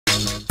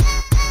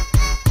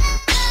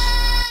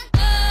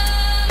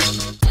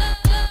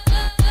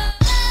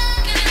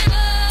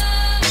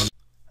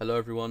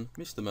everyone,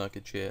 Mr.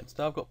 Merkage here.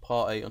 Today I've got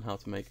part 8 on how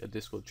to make a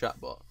Discord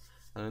chatbot,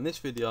 and in this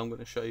video I'm going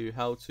to show you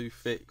how to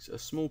fix a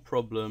small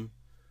problem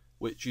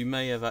which you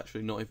may have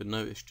actually not even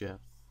noticed yet.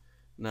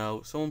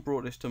 Now, someone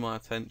brought this to my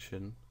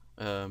attention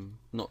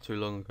not too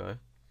long ago,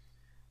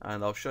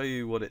 and I'll show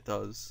you what it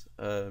does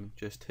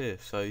just here.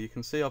 So you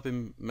can see I've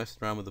been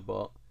messing around with the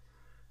bot.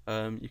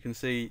 You can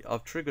see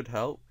I've triggered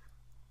help,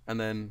 and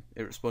then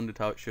it responded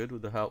how it should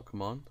with the help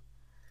command.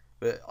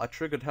 But I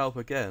triggered help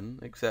again,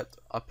 except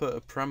I put a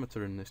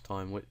parameter in this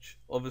time, which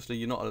obviously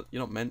you're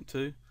not meant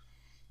to,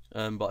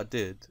 but I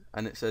did,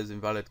 and it says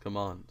invalid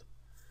command.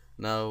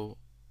 Now,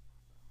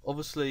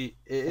 obviously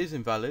it is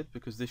invalid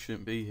because this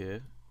shouldn't be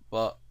here,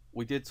 but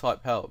we did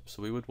type help,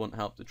 so we would want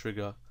help to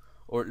trigger,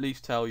 or at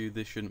least tell you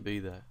this shouldn't be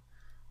there.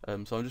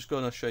 So I'm just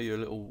going to show you a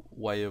little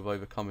way of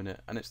overcoming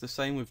it, and it's the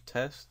same with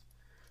test.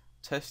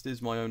 Test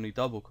is my only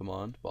double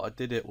command, but I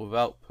did it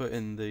without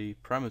putting the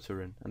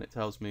parameter in, and it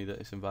tells me that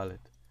it's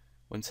invalid,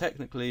 when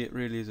technically it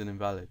really isn't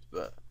invalid,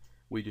 but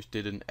we just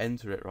didn't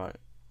enter it right.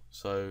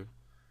 So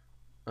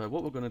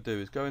what we're going to do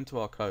is go into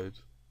our code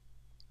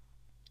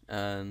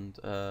and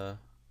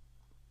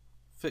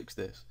fix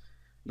this.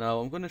 Now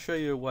I'm going to show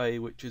you a way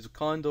which is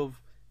kind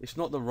of, it's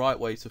not the right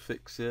way to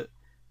fix it.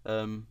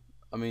 I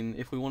mean,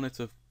 if we wanted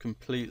to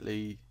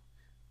completely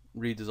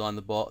redesign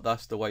the bot,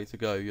 that's the way to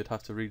go. You'd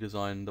have to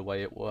redesign the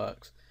way it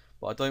works,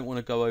 but I don't want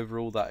to go over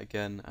all that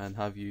again and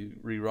have you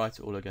rewrite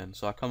it all again.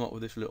 So I come up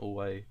with this little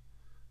way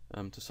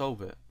to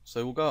solve it.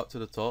 So we'll go up to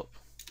the top,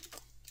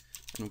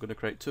 and we're going to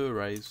create two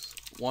arrays,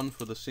 one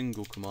for the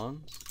single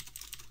commands,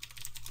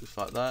 just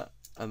like that,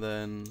 and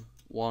then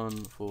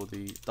one for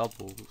the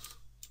doubles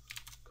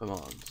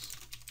commands,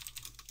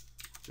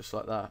 just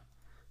like that.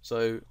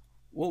 So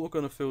what we're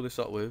going to fill this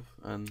up with,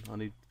 and I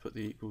need to put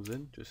the equals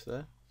in just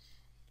there,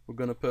 we're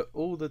going to put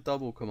all the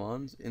double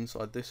commands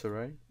inside this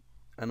array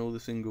and all the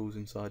singles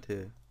inside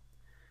here.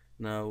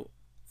 Now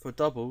for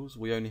doubles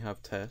we only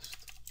have test,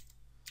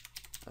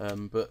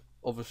 but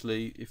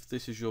obviously if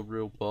this is your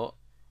real bot,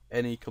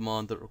 any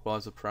command that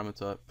requires a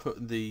parameter,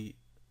 put the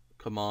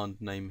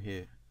command name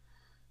here,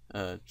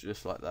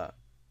 just like that.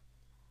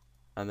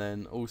 And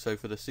then also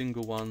for the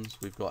single ones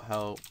we've got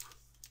help,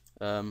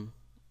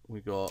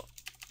 we've got,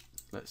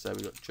 let's say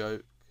we got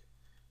joke,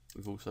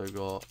 we've also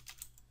got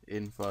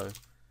info,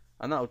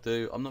 and that'll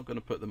do. I'm not going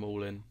to put them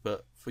all in,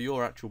 but for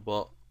your actual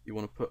bot you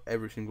want to put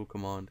every single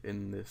command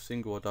in the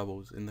single or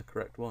doubles in the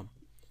correct one.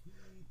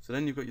 So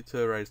then you've got your two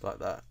arrays like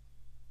that.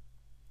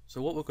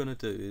 So what we're going to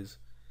do is,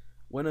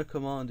 when a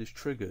command is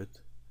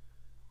triggered,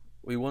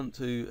 we want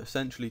to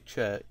essentially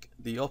check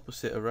the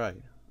opposite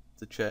array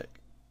to check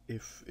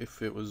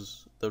if it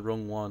was the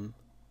wrong one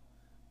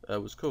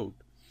was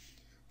called.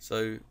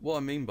 So what I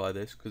mean by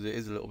this, because it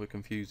is a little bit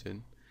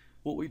confusing,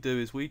 what we do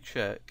is we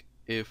check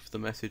if the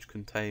message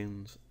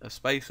contains a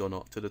space or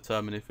not to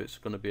determine if it's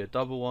going to be a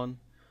double one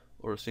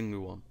or a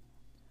single one.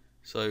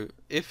 So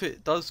if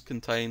it does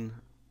contain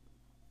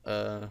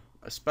a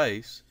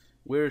space,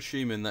 we're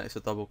assuming that it's a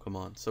double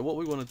command. So what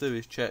we want to do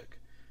is check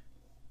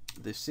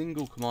the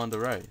single command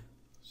array.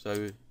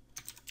 So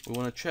we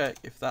want to check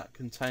if that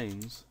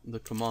contains the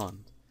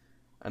command,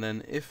 and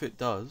then if it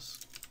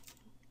does,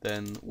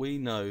 then we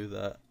know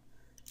that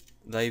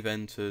they've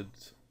entered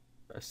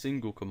a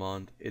single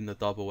command in the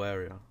double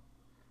area,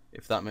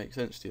 if that makes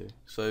sense to you.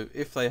 So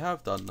if they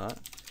have done that,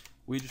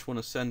 we just want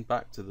to send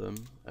back to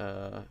them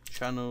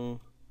channel,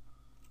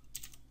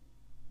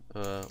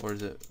 or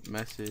is it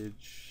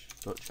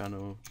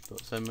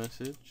message.channel.send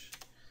message.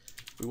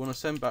 We want to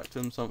send back to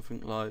them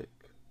something like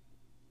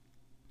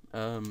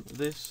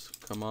this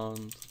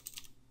command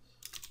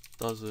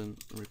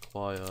doesn't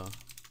require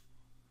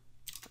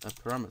a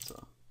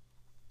parameter,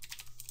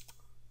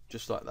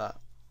 just like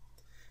that.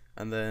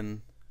 And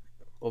then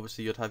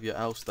obviously you'd have your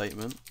else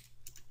statement.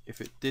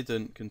 If it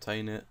didn't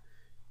contain it,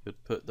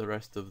 you'd put the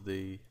rest of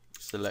the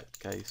select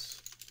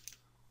case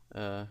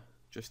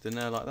just in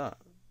there like that.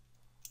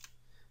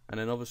 And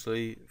then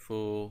obviously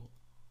for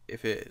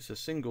if it's a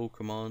single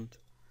command,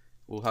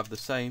 we'll have the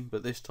same,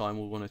 but this time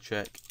we'll want to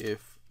check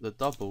if the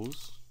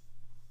doubles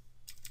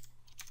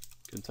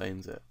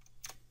contains it.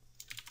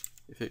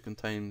 If it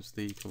contains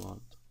the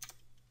command,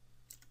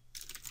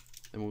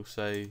 then we'll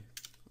say,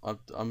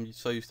 I'm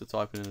so used to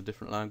typing in a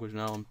different language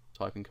now, I'm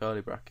typing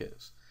curly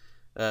brackets.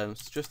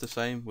 It's just the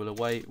same. We'll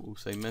await, we'll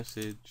say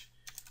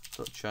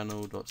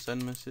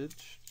message.channel.send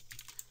message.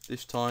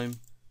 This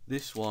time,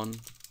 this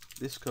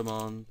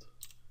command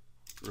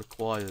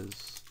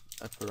requires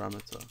a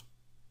parameter.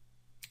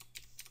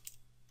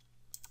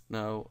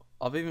 Now,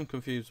 I've even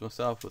confused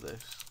myself with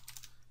this.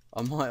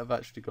 I might have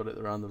actually got it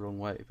around the wrong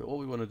way, but what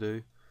we want to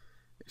do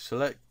is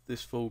select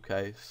this full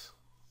case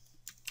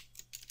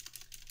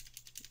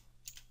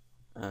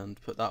and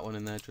put that one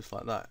in there just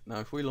like that. Now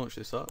if we launch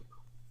this up,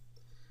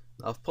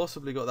 I've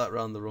possibly got that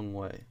round the wrong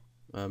way,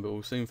 but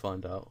we'll soon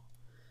find out.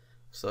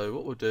 So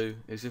what we'll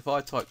do is, if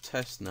I type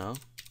test now,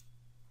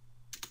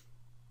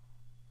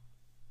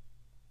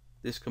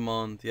 this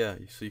command, yeah,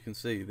 so you can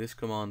see this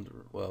command,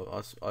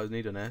 well I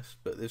need an S,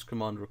 but this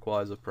command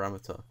requires a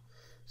parameter.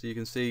 So you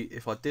can see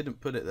if I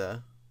didn't put it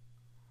there,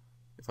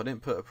 if I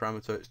didn't put a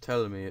parameter, it's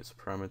telling me it's a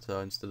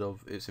parameter instead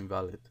of it's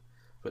invalid.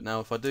 But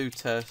now if I do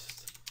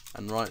test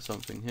and write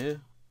something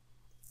here,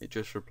 it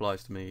just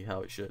replies to me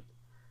how it should.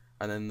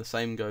 And then the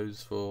same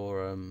goes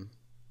for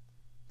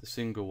the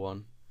single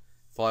one.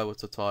 If I were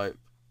to type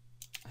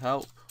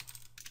help,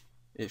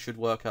 it should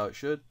work how it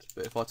should,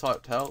 but if I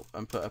typed help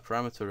and put a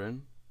parameter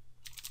in,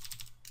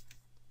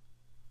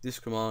 this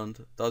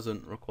command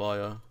doesn't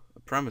require a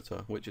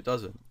parameter, which it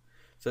doesn't.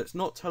 So it's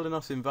not telling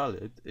us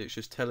invalid, it's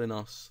just telling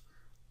us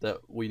that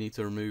we need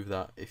to remove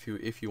that if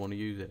you want to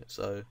use it.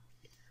 So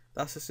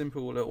that's a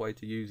simple little way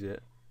to use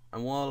it.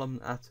 And while I'm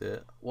at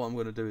it, what I'm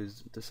going to do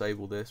is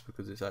disable this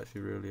because it's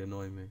actually really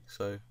annoying me.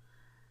 So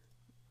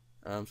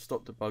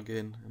stop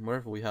debugging, and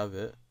wherever we have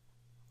it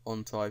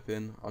on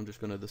typing, I'm just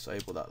going to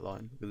disable that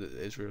line because it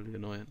is really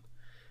annoying.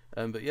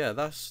 But yeah,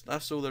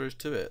 that's all there is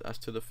to it. That's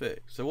to the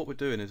fix. So what we're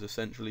doing is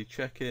essentially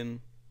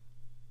checking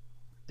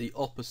the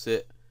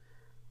opposite.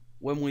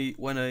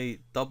 When a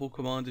double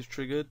command is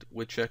triggered,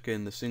 we're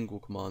checking the single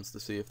commands to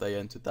see if they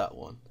entered that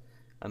one,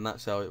 and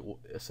that's how it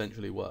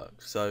essentially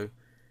works. So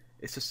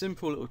it's a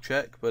simple little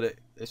check, but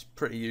it's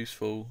pretty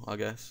useful, I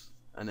guess,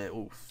 and it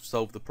will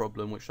solve the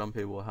problem which some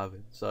people are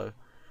having. So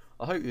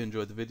I hope you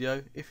enjoyed the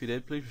video. If you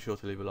did, please be sure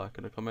to leave a like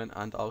and a comment,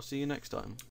 and I'll see you next time.